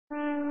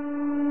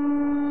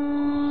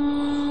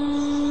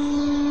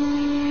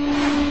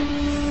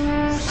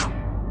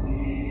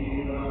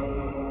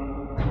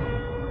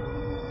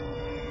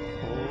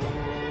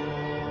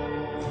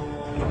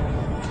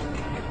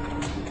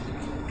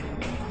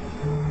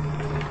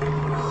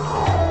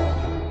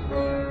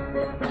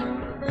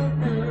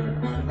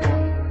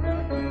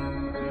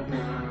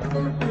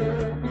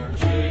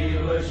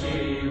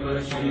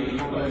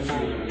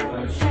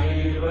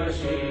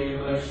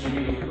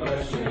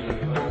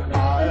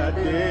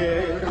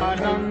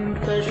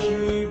अनंत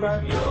शिव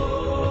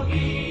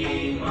योगी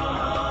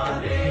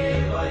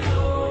महादेव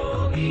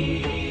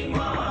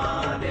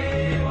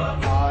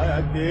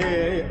आदे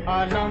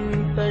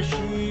अनंत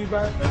शिव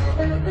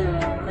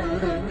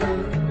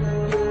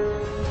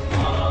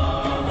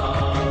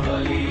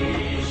महाबली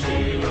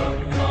Shiv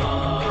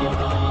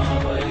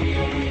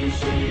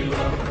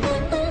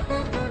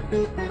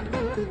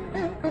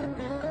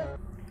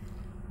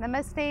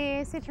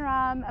Namaste,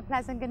 Sitaram, a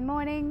pleasant good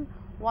morning.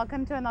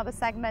 Welcome to another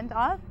segment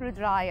of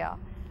Rudraaya.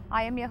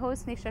 I am your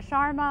host Nisha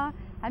Sharma,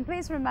 and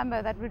please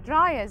remember that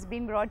Rudraaya is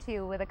being brought to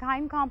you with the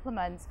kind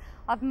compliments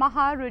of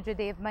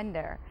Rudraaya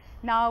Mandir.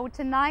 Now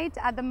tonight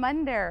at the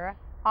Mandir,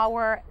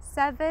 our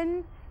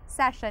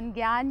 7-session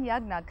Gyan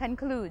Yagna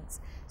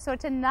concludes. So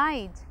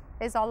tonight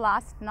is our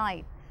last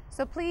night.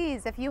 So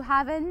please, if you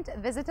haven't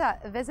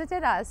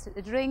visited us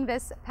during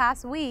this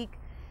past week,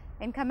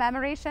 in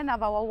commemoration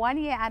of our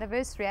 1-year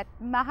anniversary at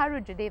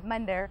Rudraaya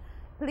Mandir,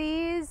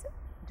 please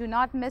do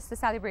not miss the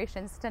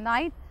celebrations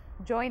tonight.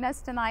 Join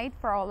us tonight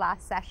for our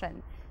last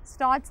session.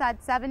 Starts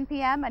at 7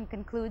 p.m. and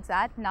concludes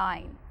at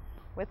 9.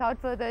 Without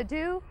further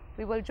ado,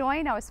 we will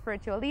join our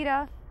spiritual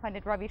leader,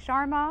 Pandit Ravi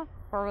Sharma,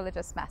 for a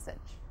religious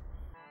message.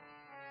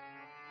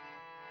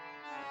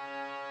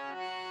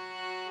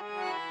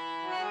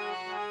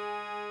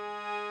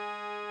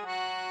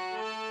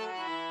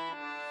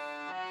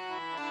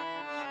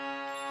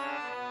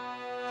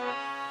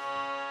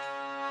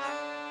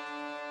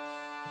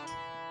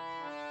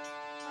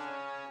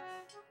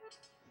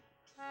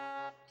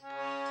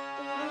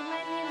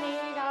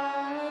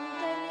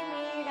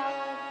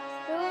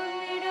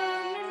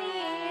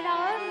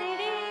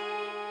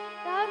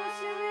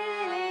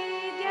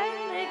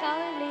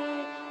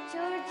 काले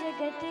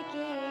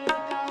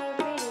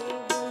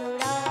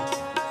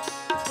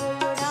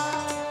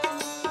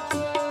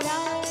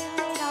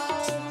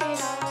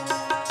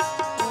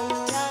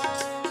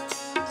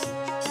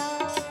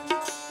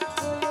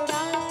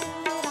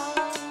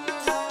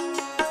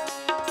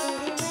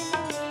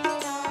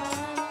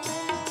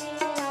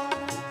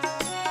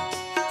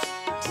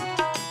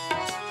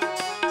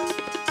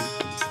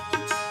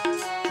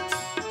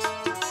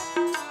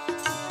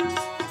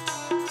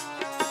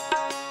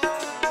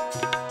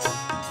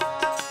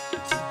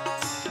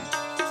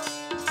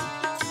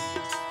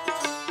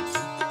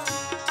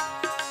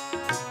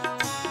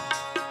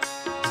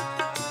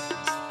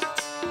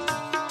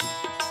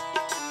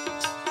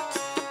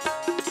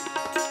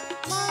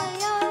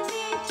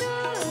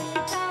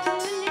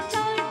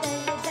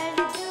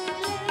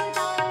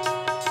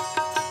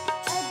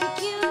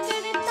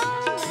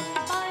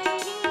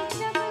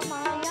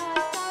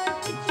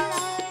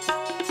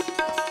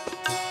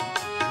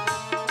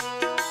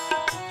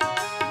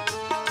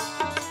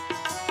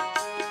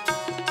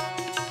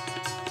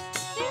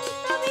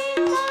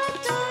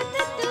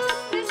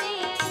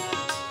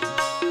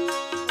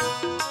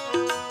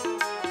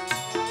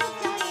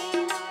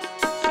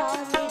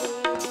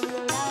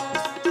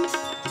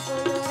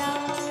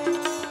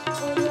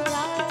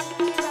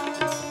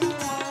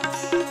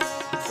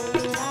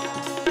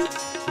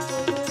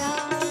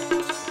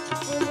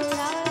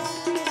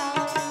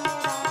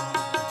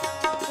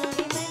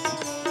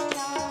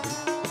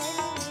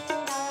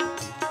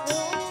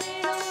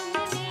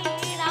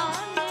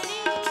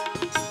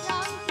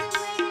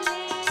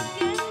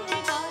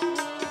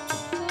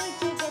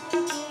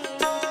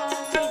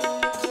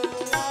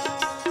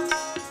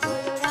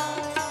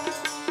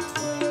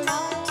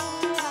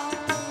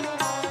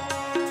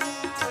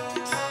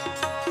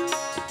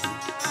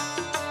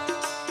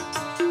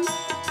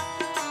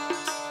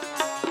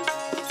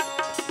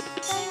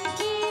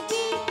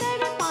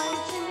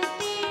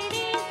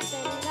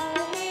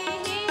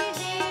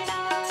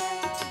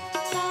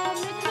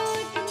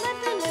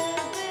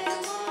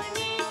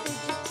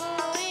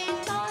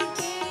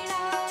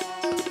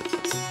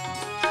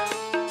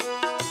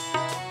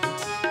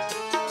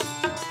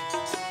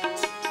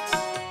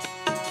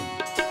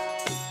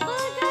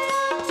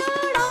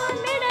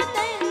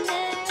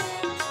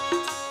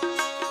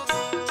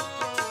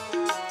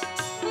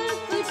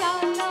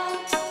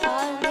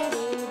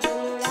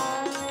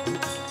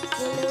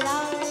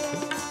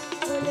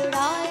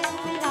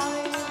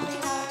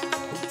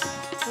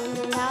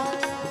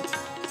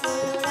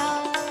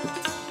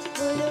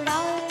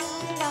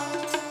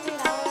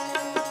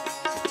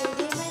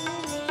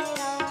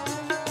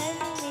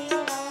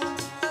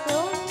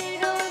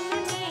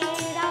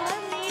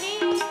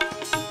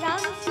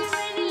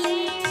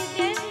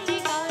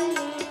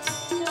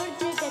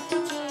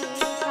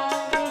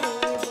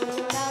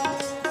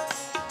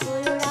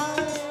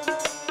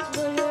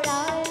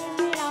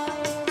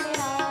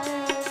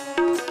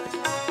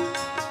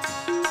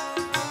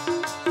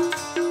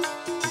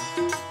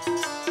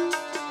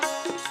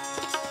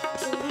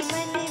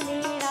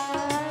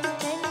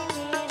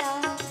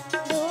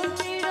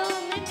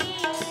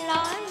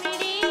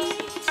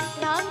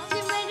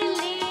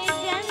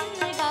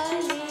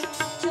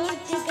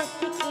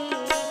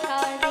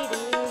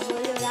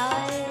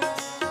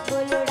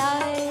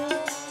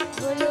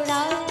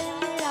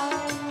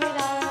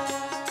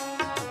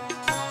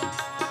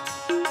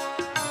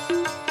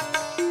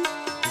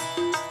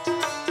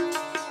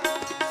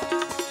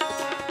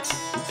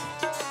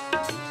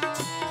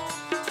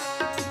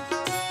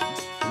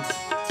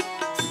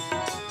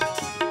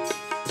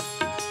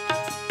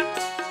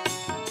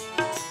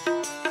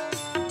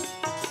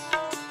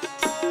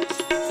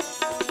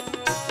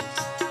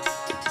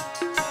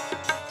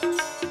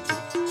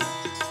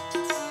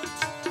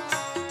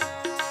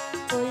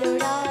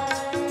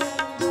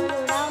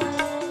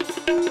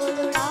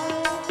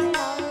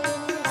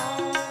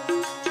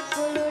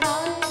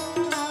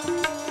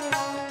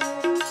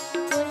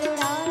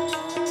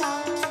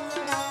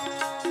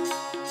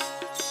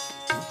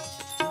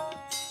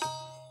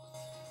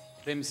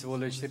प्रेम से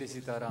बोले श्री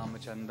सीता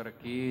रामचंद्र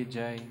की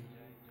जय.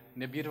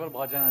 In a beautiful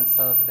bhajan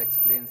itself, it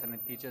explains and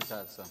it teaches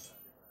us.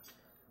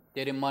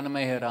 Tere man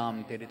mein hai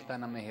Ram, tere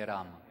tan mein hai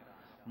Ram.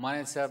 Man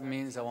itself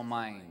means our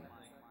mind.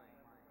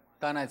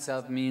 Tan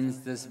itself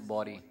means this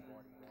body.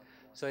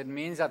 So it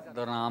means that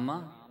the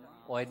Rama,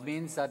 or it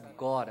means that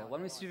God.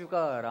 When we speak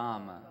of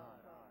Rama,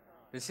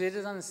 the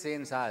sages and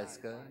saints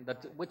ask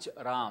that which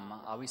Ram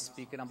are we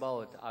speaking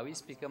about? Are we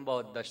speaking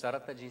about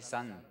Dasharatha ji's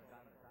son?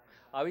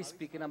 Are we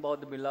speaking about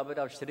the beloved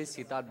of Shri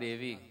Sita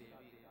Devi?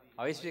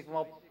 Are we speaking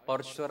about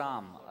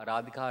Parshuram,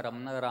 Radhika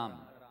Ramana Ram?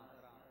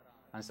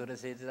 And so the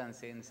sages and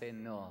saints say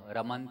no,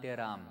 Ramante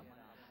Ram.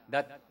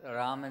 That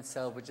Ram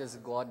itself, which is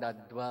God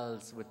that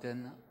dwells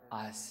within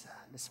us,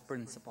 this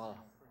principle.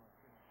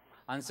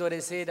 And so they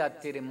say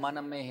that Tiri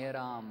Mana Mehe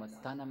Ram,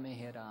 Tana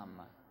Mehe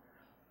Ram,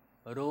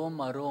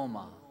 Roma,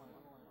 Roma,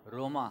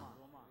 Roma,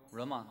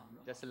 Roma.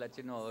 Just to let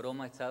you know,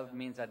 Roma itself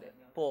means that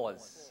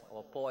pause,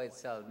 or pore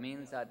itself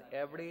means that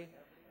every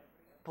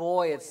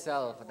pore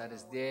itself that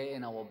is there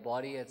in our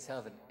body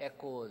itself, it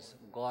echoes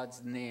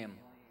God's name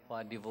for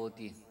a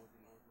devotee.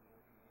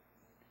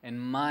 In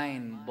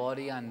mind,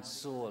 body and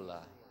soul,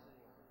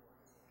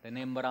 the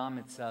name Ram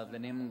itself, the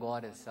name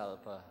God itself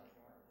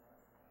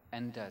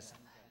enters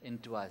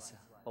into us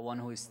for one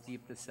who is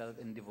steeped itself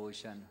in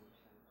devotion.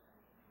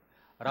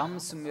 Ram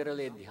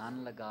sumirale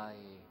dhyan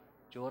lagaye,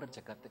 chor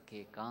jagat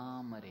ke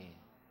kaam re.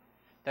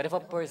 That if a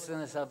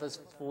person itself is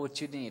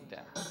fortunate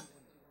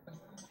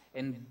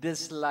in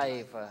this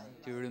life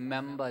to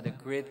remember the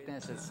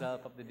greatness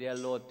itself of the dear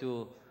Lord,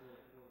 to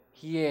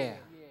hear,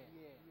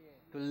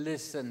 to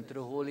listen to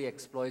the holy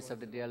exploits of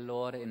the dear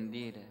Lord,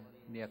 indeed,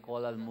 they are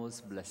called as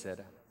most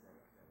blessed.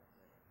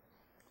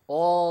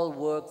 All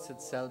works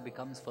itself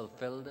becomes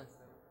fulfilled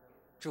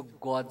through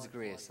God's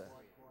grace.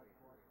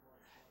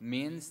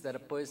 Means that a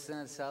person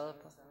itself,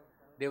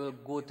 they will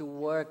go to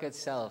work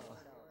itself.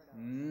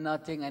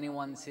 Nothing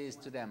anyone says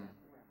to them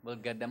will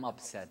get them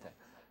upset.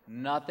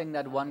 Nothing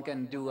that one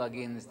can do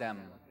against them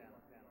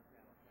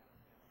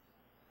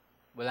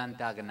will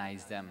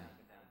antagonize them.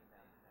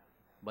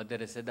 But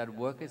there is said that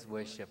work is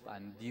worship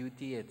and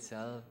duty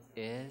itself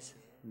is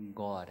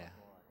God.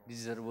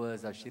 These are the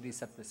words of Shri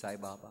Satya Sai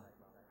Baba.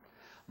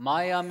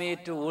 माया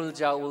में तो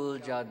उलझा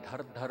उलझा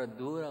धर धर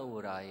दूर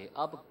उड़ाए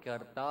अब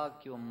करता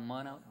क्यों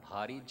मन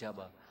भारी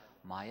जब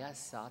माया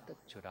साथ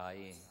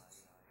चुराए.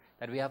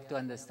 That we have to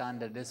understand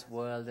that this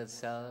world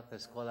itself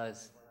is called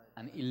as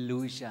an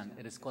illusion.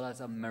 It is called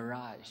as a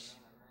mirage.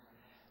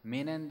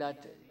 Meaning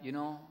that,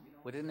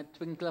 within a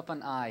twinkle of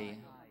an eye,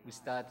 we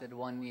started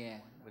 1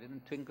 year.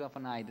 Within a twinkle of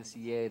an eye, this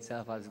year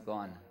itself has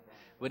gone.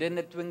 Within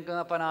the twinkle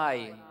of an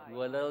eye, we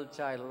were a little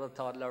child, a little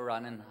toddler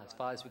running as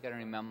far as we can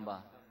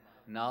remember.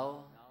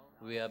 Now,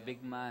 we are a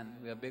big man,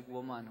 we are a big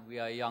woman, we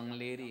are a young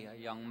lady, a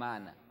young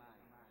man.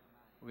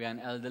 We are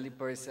an elderly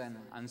person.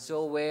 And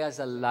so where has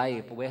a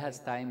life, where has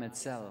time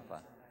itself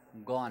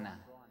gone?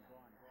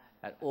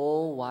 That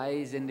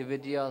wise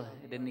individual,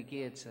 it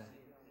indicates,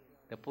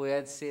 the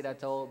poets say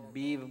that,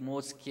 be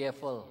most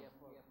careful.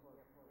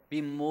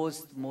 Be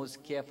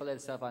most careful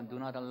itself and do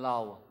not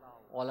allow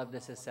all of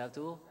this itself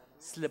to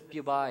slip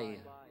you by.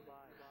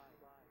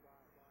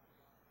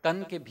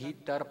 Tan ke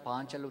bhitar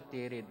panchalu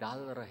tere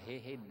dal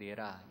rahe hai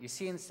dera. You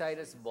see inside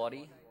this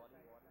body,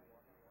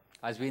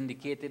 as we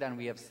indicated and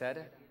we have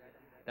said,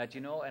 that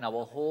in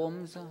our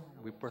homes,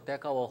 we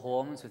protect our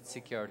homes with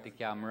security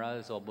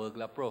cameras or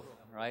burglar proof,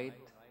 right?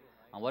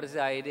 And what is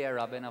the idea,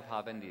 Robin, of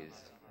having these?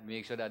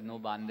 Make sure that no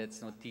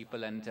bandits, no thief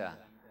will enter.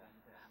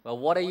 But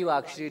what are you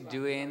actually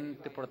doing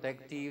to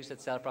protect thieves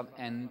itself from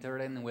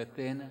entering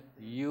within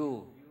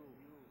you?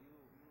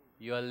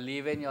 You are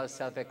leaving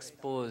yourself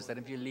exposed, and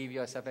if you leave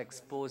yourself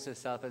exposed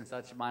yourself in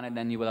such manner,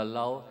 then you will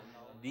allow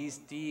these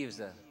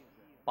thieves,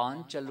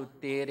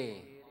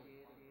 panchalutere,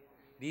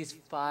 these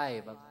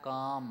 5,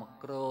 Kam,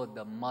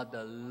 Krodha,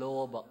 Mada,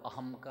 Lobha,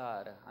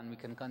 Ahamkar, and we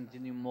can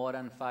continue more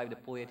than 5. The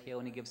poet here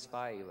only gives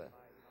 5.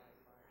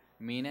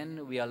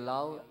 Meaning we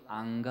allow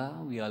anger,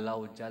 we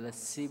allow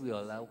jealousy, we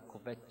allow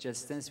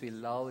covetousness, we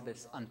allow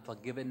this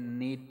unforgiving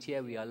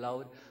nature, we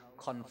allow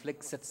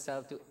conflicts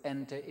itself to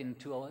enter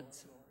into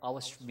our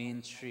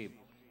mainstream.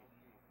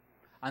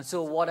 And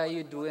so what are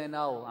you doing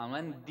now? And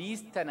when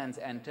these tenants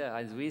enter,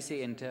 as we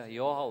say, enter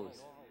your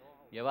house,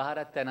 you ever had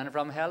a tenant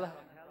from hell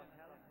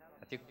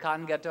that you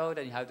can't get out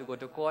and you have to go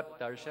to court,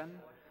 darshan?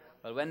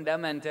 Well, when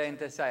them enter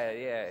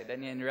inside,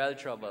 then you're in real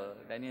trouble.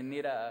 Then you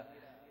need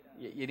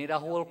a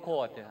whole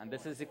court, and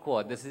this is the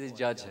court, this is the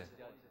judge.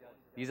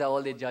 These are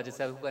all the judges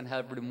who can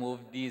help remove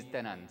these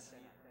tenants.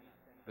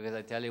 Because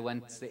I tell you,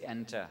 once they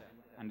enter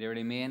and they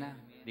remain,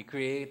 they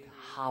create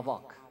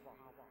havoc.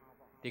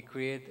 They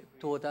create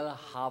total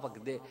havoc.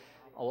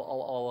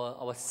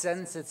 Our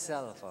sense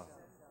itself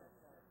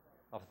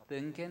of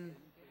thinking,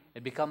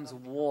 it becomes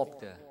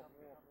warped.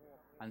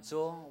 And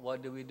so,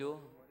 what do?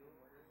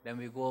 Then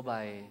we go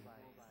by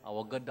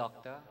our good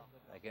doctor.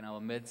 Like in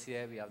our midst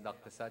here, we have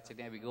Dr. Sachin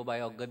here. We go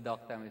by our good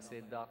doctor and we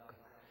say, Doc,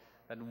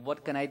 then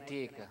what can I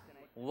take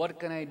What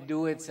can I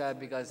do itself?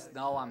 Because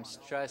now I'm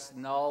stressed.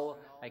 Now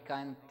I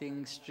can't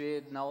think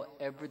straight. Now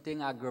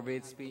everything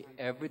aggravates me.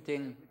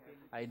 Everything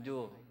I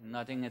do,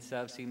 nothing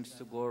itself seems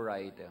to go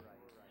right.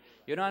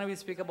 You know, when we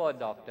speak about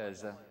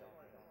doctors,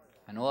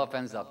 and no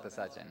offense, Dr.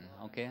 Sachin,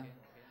 okay?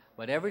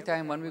 But every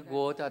time when we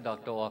go to a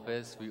doctor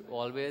office, we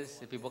always,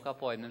 if we book an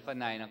appointment for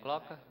 9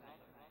 o'clock,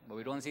 but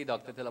we don't see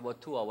doctor till about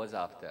 2 hours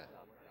after.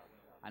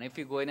 And if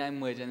you go in an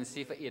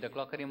emergency for 8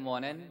 o'clock in the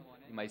morning,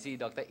 you might see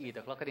doctor 8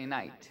 o'clock in the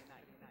night.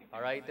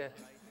 All right?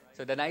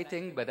 So then I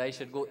think, but I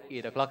should go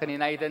 8 o'clock in the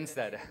night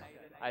instead.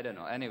 I don't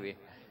know. Anyway,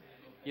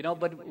 you know,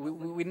 but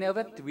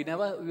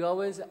we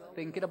always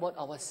thinking about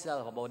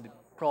ourselves, about the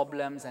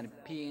problems and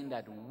pain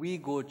that we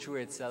go through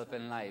itself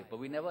in life. But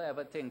we never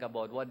ever think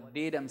about what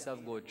they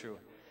themselves go through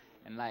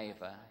in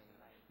life.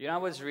 You know, I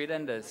was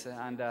reading this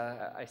and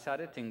I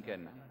started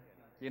thinking,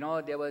 you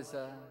know, there was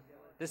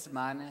this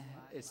man,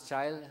 his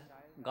child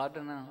got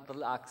in a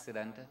little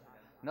accident,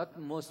 not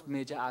most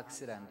major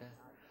accident,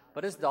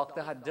 but his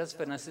doctor had just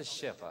finished his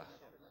shift.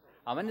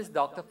 And when his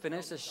doctor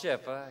finished his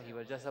shift, he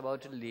was just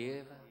about to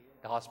leave.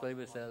 The hospital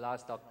was the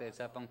last doctor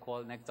itself on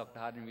call, next doctor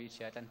hadn't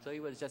reached yet, and so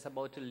he was just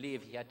about to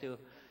leave.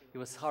 He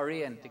was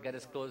hurrying to get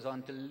his clothes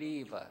on to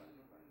leave.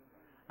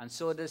 And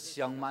so this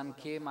young man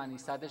came and he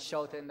started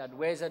shouting that,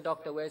 "Where's the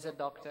doctor? Where's the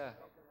doctor?"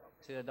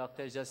 So the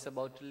doctor is just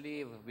about to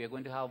leave. We are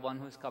going to have one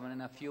who's coming in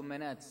a few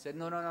minutes. Said,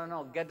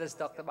 no, get this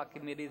doctor back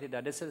immediately.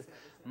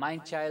 My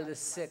child is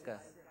sick.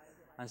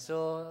 And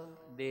so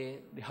they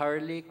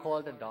hurriedly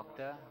called the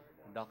doctor.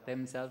 The doctor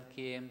himself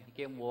came. He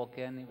came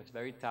walking. He was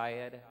very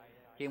tired.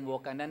 Came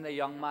walking. And then the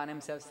young man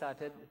himself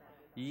started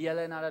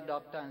yelling at the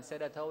doctor and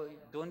said,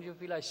 "Don't you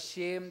feel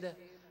ashamed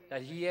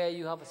that here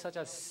you have such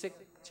a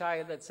sick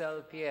child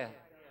itself here?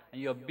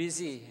 And you're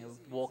busy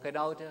walking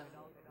out.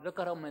 Look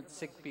at how many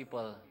sick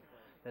people."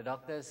 The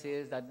doctor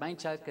says that my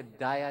child could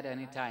die at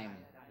any time.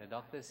 The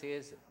doctor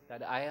says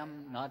that I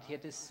am not here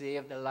to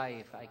save the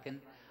life.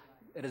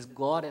 It is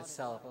God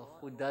itself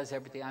who does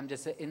everything. I'm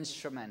just an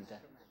instrument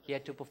here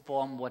to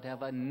perform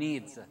whatever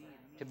needs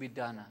to be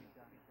done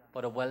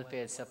for the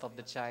welfare itself of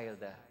the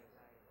child.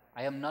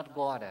 I am not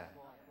God.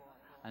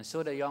 And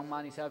so the young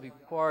man, he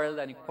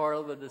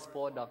quarreled with this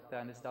poor doctor,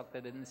 and this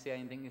doctor didn't say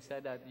anything. He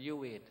said that, "You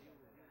wait."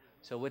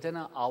 So within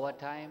an hour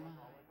time,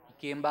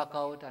 he came back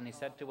out and he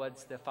said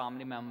towards the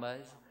family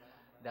members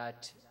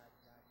that,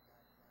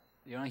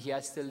 you know, he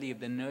has to leave.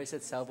 The nurse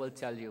itself will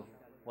tell you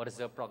what is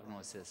the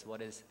prognosis,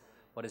 what is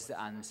the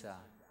answer.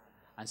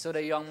 And so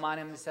the young man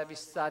himself, he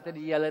started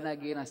yelling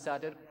again and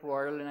started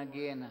quarreling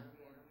again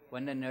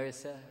when the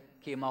nurse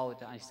came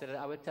out. And she said,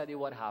 "I will tell you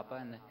what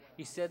happened."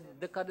 He said,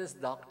 "Look at this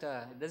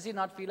doctor. Does he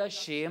not feel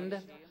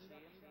ashamed?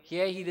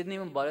 Here he didn't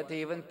even bother to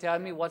even tell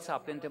me what's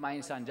happening to my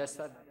son. Just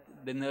that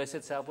the nurse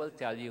itself will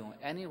tell you.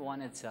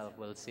 Anyone itself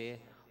will say,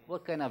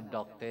 what kind of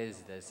doctor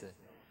is this?"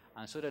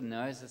 And so the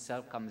nurse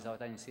itself comes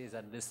out and says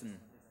that, "Listen,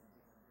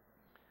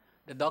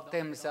 the doctor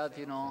himself,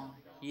 you know,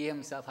 he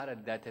himself had a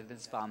death in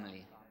his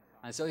family.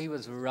 And so he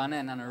was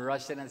running and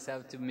rushing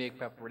himself to make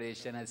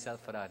preparation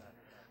itself for that.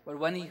 But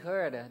when he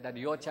heard that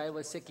your child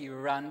was sick, he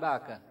ran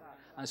back.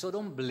 And so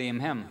don't blame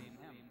him.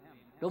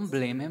 Don't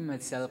blame him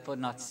itself for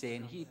not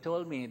saying. He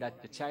told me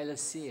that the child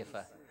is safe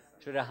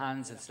through the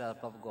hands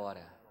itself of God."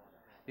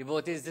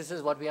 Devotees, this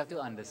is what we have to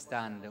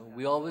understand.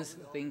 We always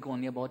think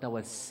only about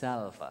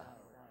ourselves,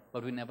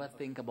 but we never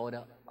think about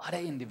the other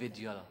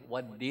individual,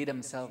 what they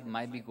themselves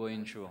might be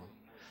going through.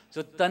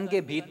 So, tan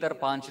ke bhitar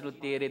panchlu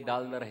tere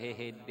dal rahe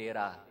hai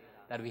dera.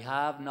 That we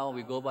have now,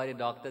 we go by the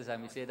doctors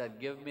and we say that,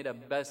 "Give me the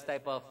best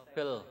type of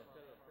pill.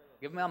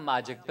 Give me a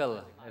magic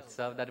pill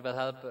itself that will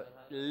help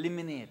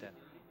eliminate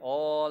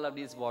all of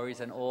these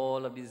worries and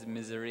all of this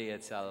misery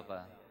itself."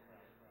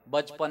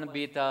 बचपन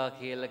बीता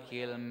खेल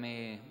खेल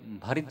में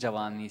भरी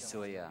जवानी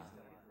सोया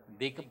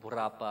देख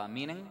बुढ़ापा,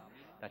 meaning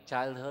that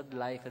childhood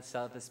life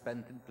itself is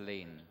spent in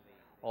playing.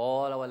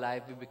 All our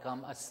life we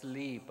become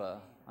asleep,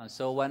 and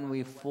so when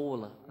we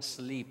fall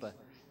asleep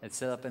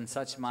itself in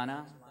such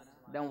manner,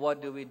 then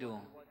what do?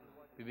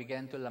 We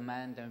begin to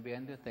lament and we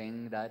begin to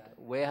think that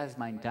where has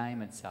my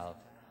time itself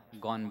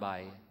gone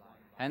by?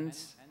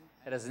 Hence,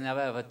 it is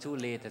never ever too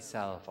late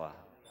itself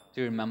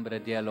to remember the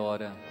dear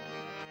Lord.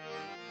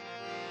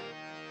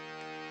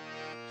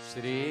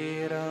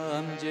 Shri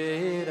Ram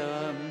Jai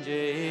Ram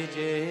Jai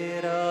Jai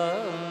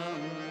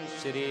Ram,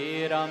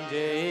 Shri Ram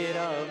Jai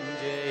Ram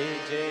Jai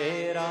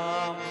Jai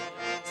Ram,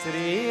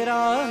 Shri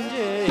Ram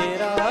Jai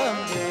Ram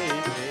Jai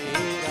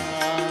Jai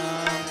Ram,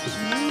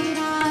 Shri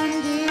Ram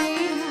Jai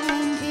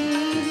Ram Jai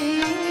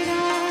Jai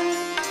Ram,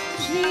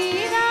 Shri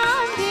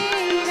Ram Jai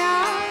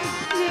Ram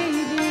Jai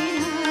Jai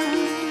Ram,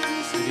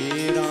 Shri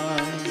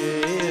Ram Jai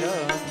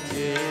Ram Jai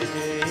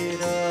Jai Ram,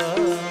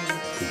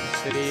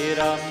 Shri Ram Jai Ram Jai Jai Ram, Shri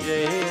Ram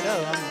Jai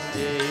Ram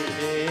Jai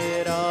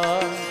Jai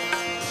Ram,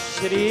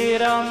 Shri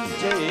Ram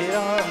Jai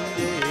Ram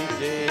Jai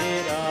Jai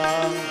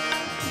Ram.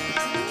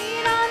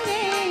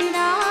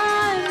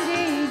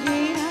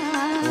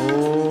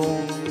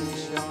 Om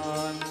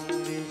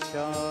Shanti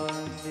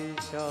Shanti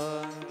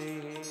Shanti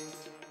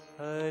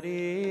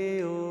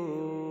Hari Om.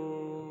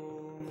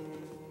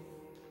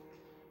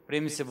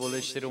 प्रेम से बोले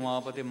श्री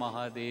उमापति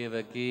महादेव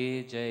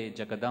की जय,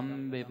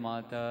 जगदम्बे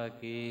माता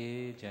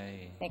की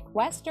जय.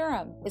 West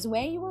Durham is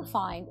where you will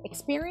find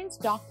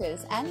experienced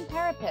doctors and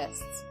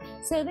therapists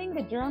serving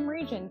the Durham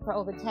region for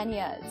over 10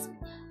 years.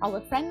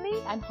 Our friendly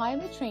and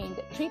highly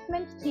trained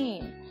treatment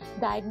team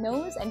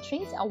diagnose and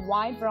treat a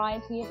wide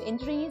variety of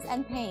injuries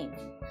and pain.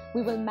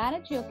 We will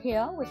manage your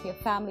care with your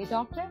family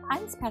doctor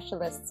and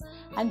specialists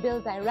and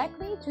bill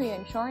directly to your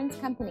insurance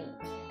company.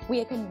 We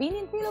are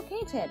conveniently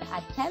located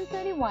at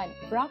 1031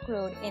 Brock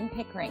Road in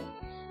Pickering.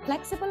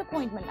 Flexible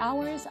appointment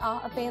hours are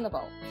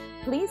available.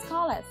 Please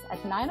call us at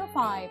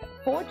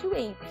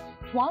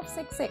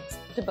 905-428-1266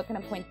 to book an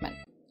appointment.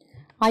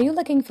 Are you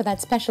looking for that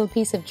special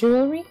piece of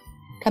jewelry?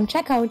 Come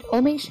check out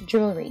Omesh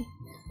Jewelry.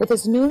 With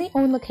its newly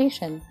owned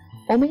location,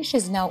 Omesh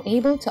is now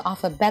able to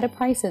offer better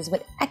prices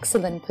with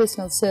excellent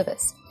personal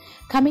service.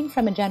 Coming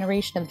from a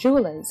generation of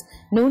jewelers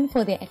known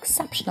for their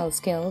exceptional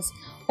skills,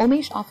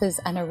 Omesh offers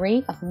an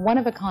array of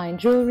one-of-a-kind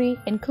jewelry,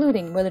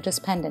 including religious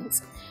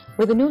pendants.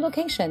 With a new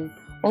location,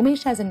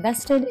 Omesh has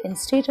invested in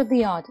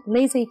state-of-the-art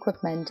laser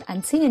equipment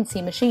and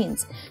CNC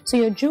machines, so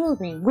your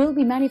jewelry will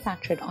be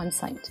manufactured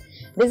on-site.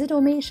 Visit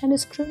Omesh and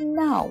his crew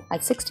now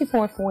at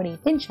 6440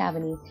 Finch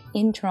Avenue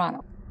in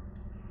Toronto.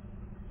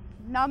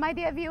 Now, my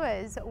dear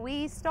viewers,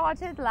 we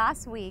started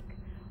last week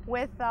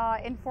with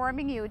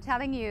informing you,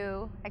 telling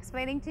you,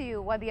 explaining to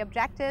you what the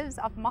objectives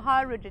of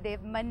Maha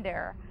Rudradev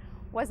Mandir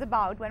was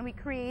about when we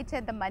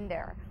created the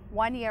Mandir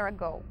 1 year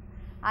ago.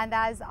 And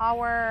as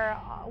our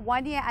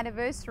 1 year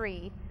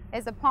anniversary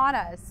is upon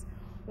us,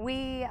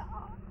 we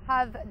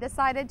have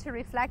decided to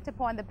reflect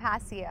upon the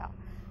past year.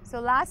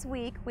 So last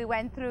week we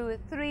went through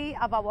 3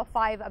 of our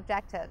 5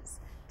 objectives.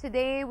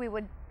 Today we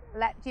would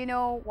let you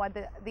know what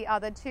the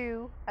other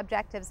 2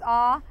 objectives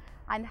are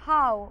and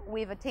how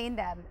we've attained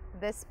them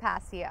this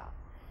past year.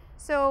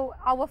 So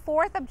our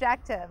 4th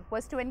objective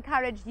was to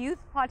encourage youth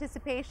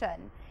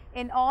participation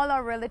in all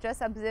our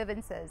religious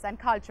observances and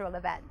cultural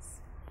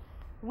events.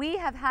 We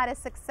have had a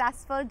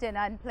successful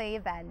dinner and play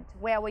event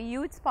where our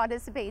youths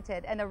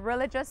participated in a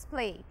religious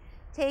play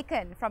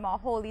taken from our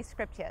holy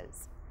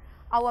scriptures.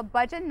 Our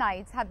bhajan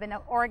nights have been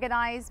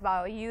organized by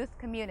our youth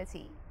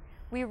community.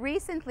 We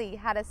recently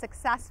had a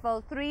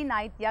successful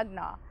 3-night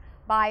yagna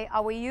by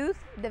our youth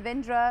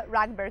Devendra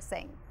Ragbir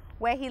Singh,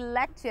 where he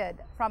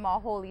lectured from our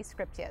holy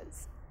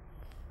scriptures.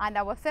 And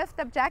our 5th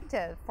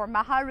objective for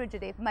Maha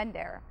Rudradev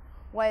Mandir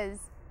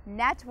was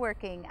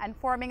networking and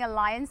forming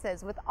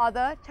alliances with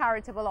other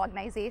charitable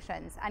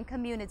organizations and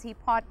community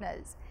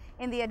partners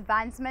in the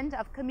advancement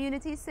of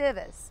community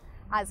service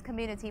as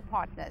community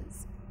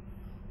partners.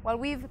 Well,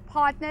 we've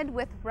partnered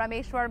with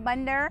Rameshwar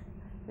Mandir,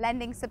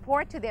 lending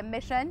support to their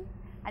mission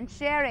and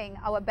sharing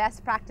our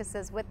best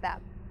practices with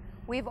them.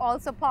 We've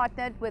also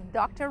partnered with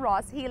Dr.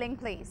 Ross Healing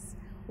Place,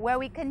 where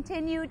we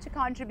continue to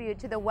contribute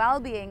to the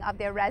well-being of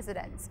their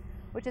residents,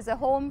 which is a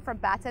home for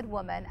battered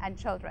women and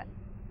children.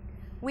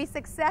 We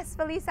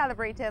successfully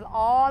celebrated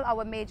all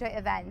our major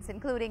events,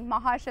 including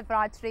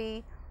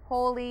Mahashivratri,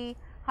 Holi,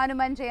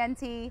 Hanuman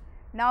Jayanti,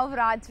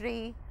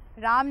 Navratri,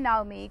 Ram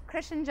Navami,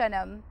 Krishna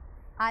Janam,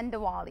 and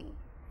Diwali.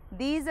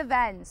 These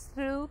events,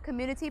 through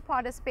community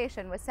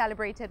participation, were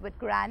celebrated with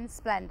grand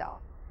splendor.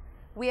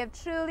 We have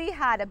truly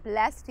had a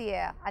blessed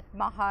year at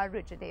Maha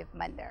Rudradev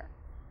Mandir.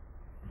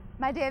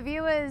 My dear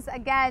viewers,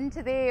 again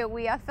today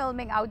we are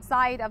filming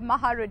outside of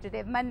Maha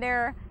Rudradev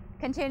Mandir,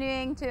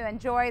 continuing to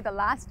enjoy the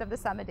last of the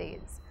summer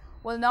days.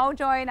 We'll now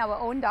join our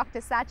own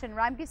Dr. Sachin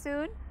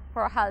Ramkisoon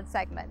for a health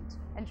segment.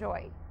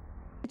 Enjoy.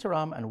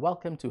 Ram, and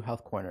welcome to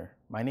Health Corner.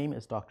 My name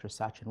is Dr.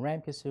 Sachin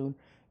Ramkisoon,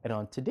 and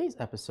on today's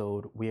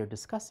episode, we are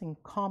discussing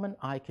common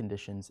eye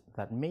conditions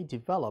that may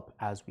develop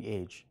as we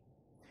age.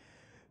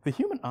 The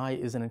human eye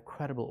is an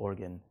incredible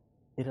organ.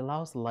 It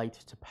allows light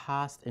to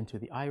pass into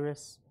the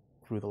iris,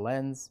 through the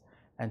lens,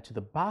 and to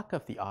the back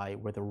of the eye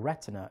where the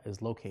retina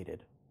is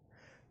located.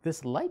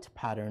 This light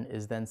pattern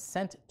is then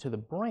sent to the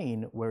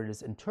brain where it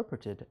is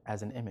interpreted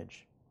as an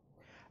image.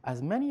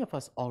 As many of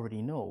us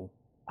already know,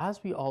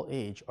 as we all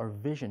age, our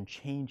vision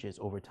changes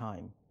over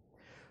time.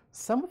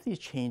 Some of these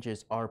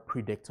changes are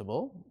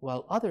predictable,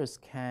 while others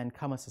can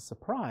come as a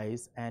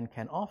surprise and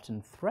can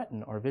often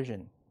threaten our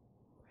vision.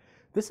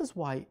 This is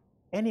why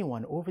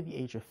anyone over the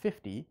age of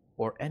 50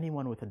 or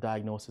anyone with a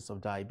diagnosis of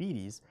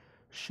diabetes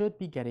should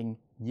be getting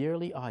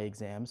yearly eye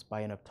exams by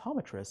an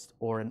optometrist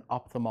or an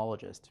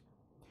ophthalmologist.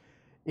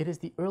 It is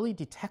the early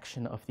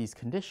detection of these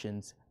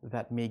conditions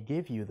that may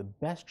give you the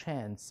best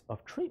chance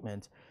of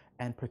treatment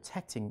and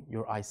protecting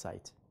your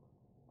eyesight.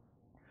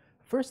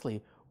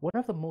 Firstly, one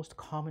of the most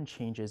common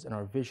changes in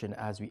our vision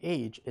as we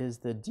age is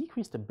the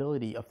decreased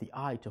ability of the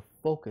eye to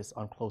focus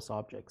on close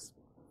objects.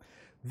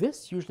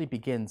 This usually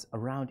begins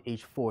around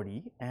age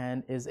 40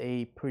 and is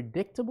a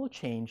predictable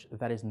change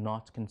that is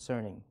not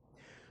concerning.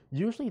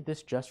 Usually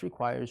this just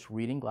requires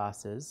reading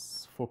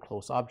glasses for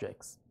close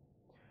objects.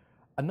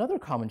 Another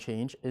common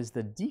change is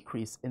the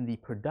decrease in the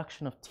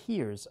production of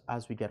tears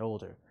as we get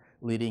older,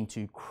 leading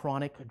to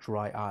chronic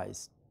dry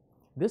eyes.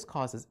 This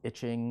causes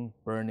itching,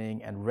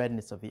 burning, and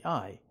redness of the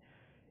eye.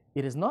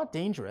 It is not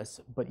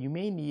dangerous, but you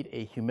may need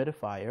a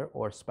humidifier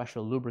or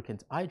special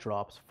lubricant eye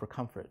drops for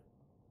comfort.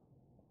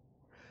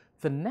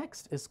 The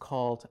next is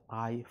called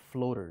eye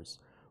floaters,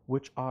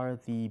 which are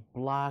the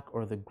black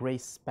or the gray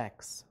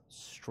specks,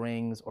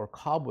 strings, or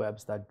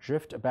cobwebs that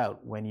drift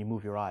about when you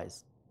move your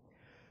eyes.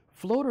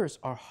 Floaters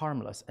are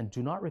harmless and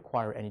do not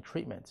require any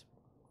treatment.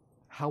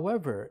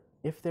 However,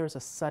 if there's a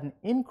sudden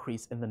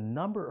increase in the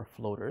number of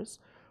floaters,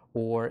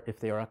 or if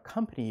they are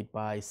accompanied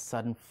by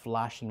sudden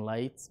flashing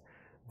lights,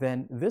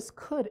 then this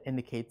could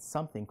indicate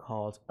something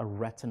called a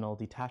retinal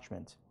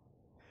detachment.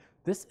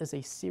 This is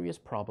a serious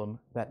problem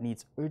that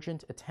needs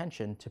urgent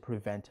attention to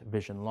prevent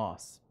vision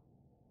loss.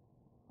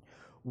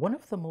 One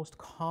of the most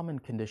common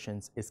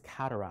conditions is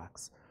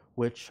cataracts,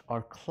 which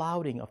are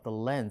clouding of the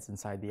lens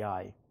inside the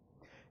eye.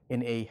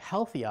 In a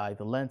healthy eye,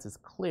 the lens is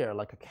clear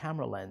like a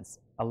camera lens,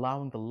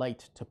 allowing the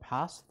light to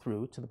pass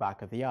through to the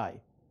back of the eye.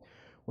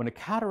 When a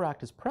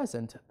cataract is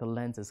present, the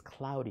lens is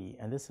cloudy,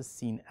 and this is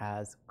seen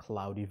as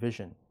cloudy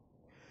vision.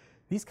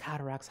 These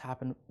cataracts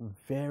happen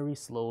very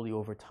slowly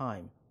over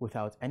time,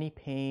 without any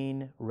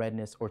pain,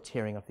 redness, or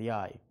tearing of the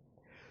eye.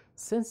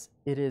 Since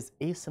it is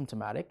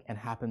asymptomatic and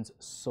happens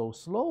so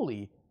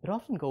slowly, it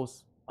often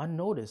goes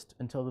unnoticed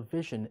until the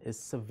vision is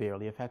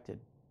severely affected.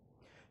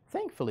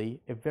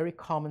 Thankfully, a very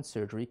common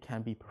surgery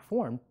can be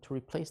performed to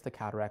replace the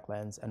cataract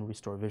lens and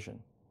restore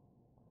vision.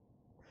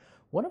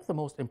 One of the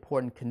most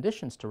important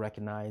conditions to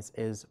recognize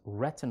is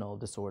retinal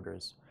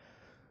disorders.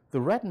 The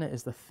retina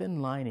is the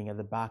thin lining at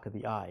the back of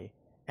the eye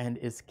and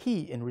is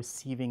key in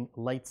receiving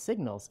light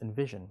signals in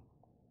vision.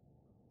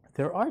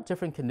 There are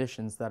different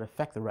conditions that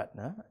affect the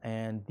retina,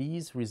 and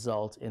these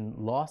result in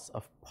loss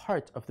of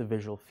part of the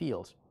visual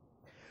field.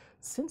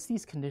 Since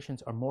these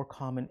conditions are more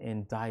common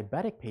in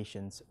diabetic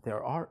patients,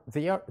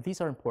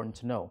 these are important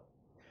to know.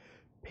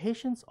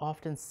 Patients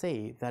often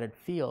say that it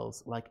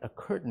feels like a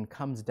curtain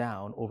comes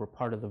down over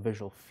part of the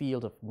visual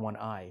field of one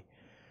eye.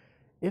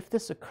 If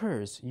this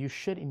occurs, you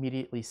should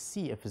immediately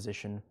see a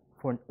physician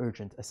for an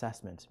urgent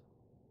assessment.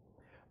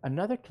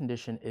 Another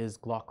condition is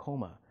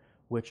glaucoma,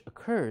 which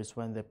occurs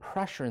when the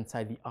pressure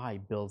inside the eye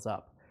builds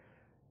up.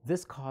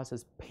 This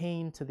causes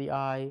pain to the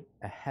eye,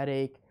 a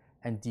headache,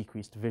 and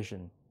decreased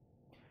vision.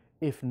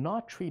 If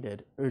not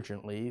treated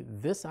urgently,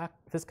 this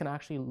can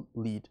actually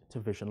lead to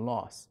vision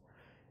loss.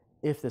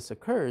 If this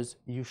occurs,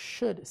 you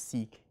should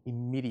seek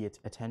immediate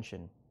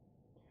attention.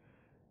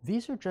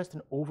 These are just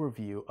an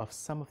overview of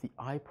some of the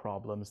eye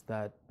problems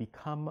that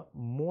become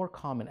more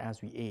common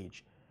as we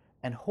age,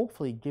 and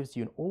hopefully gives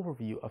you an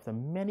overview of the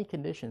many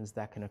conditions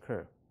that can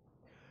occur.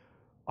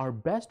 Our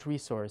best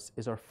resource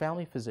is our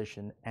family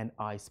physician and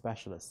eye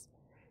specialists.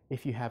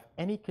 If you have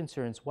any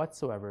concerns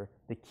whatsoever,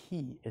 the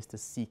key is to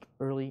seek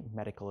early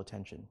medical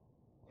attention.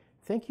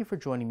 Thank you for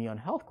joining me on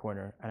Health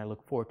Corner, and I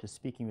look forward to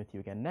speaking with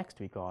you again next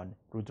week on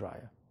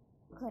Rudraaya.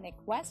 Clinic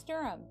West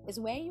Durham is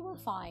where you will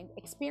find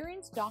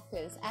experienced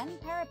doctors and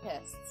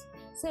therapists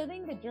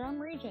serving the Durham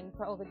region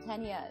for over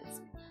 10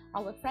 years.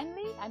 Our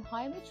friendly and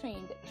highly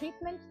trained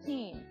treatment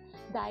team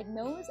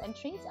diagnose and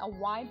treat a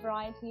wide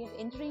variety of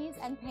injuries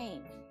and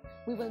pain.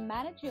 We will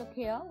manage your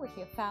care with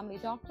your family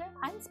doctor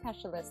and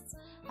specialists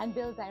and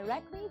bill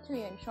directly to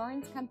your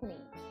insurance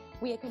company.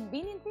 We are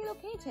conveniently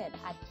located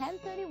at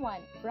 1031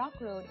 Brock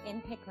Road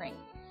in Pickering.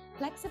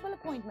 Flexible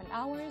appointment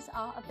hours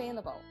are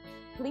available.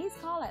 Please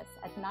call us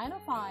at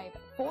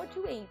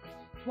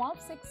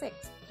 905-428-1266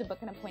 to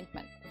book an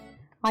appointment.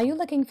 Are you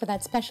looking for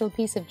that special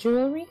piece of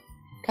jewelry?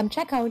 Come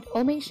check out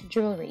Omesh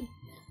Jewelry.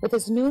 With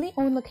its newly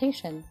owned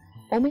location,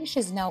 Omesh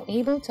is now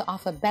able to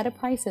offer better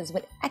prices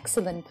with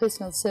excellent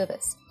personal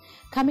service.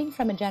 Coming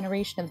from a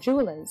generation of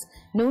jewelers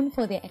known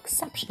for their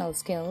exceptional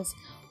skills,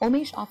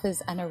 Omesh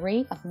offers an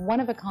array of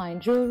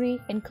one-of-a-kind jewelry,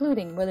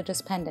 including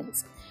religious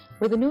pendants.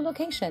 With a new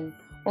location,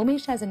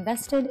 Omesh has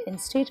invested in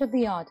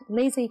state-of-the-art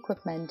laser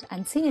equipment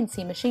and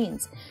CNC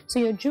machines, so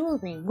your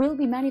jewelry will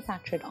be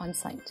manufactured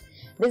on-site.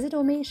 Visit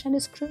Omesh and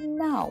his crew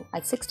now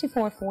at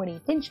 6440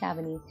 Finch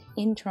Avenue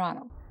in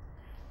Toronto.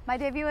 My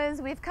dear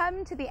viewers, we've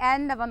come to the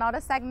end of another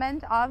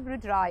segment of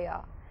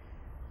Rudraaya.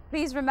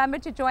 Please remember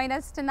to join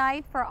us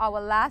tonight for our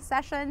last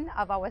session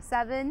of our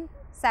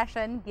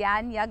 7-session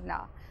Gyan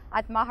Yagna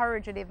at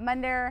Maharajadev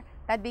Mandir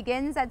that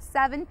begins at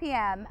 7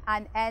 p.m.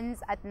 and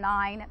ends at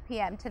 9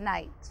 p.m.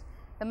 tonight.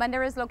 The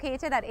mandir is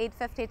located at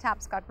 850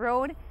 Tapscott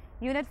Road,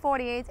 Unit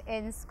 48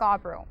 in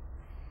Scarborough.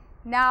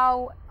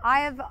 Now,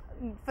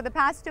 for the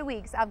past 2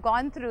 weeks, I've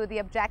gone through the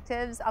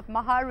objectives of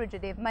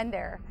Maharajadev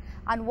Mandir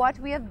and what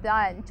we have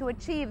done to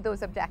achieve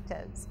those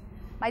objectives.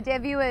 My dear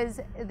viewers,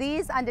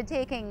 these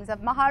undertakings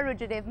of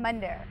Maharajadev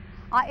Mandir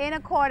are in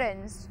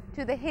accordance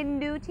to the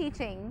Hindu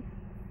teaching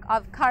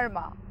of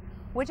karma,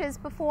 which is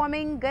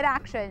performing good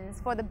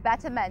actions for the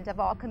betterment of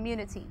our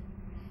community.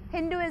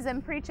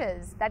 Hinduism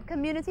preaches that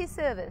community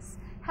service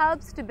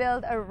helps to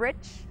build a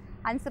rich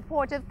and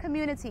supportive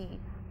community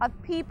of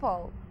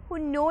people who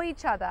know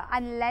each other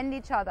and lend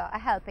each other a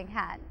helping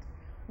hand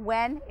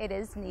when it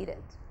is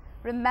needed.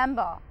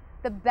 Remember,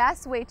 the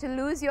best way to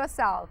lose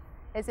yourself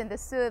is in the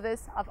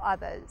service of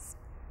others.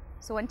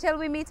 So until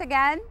we meet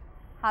again,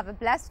 have a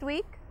blessed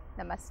week.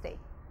 Namaste.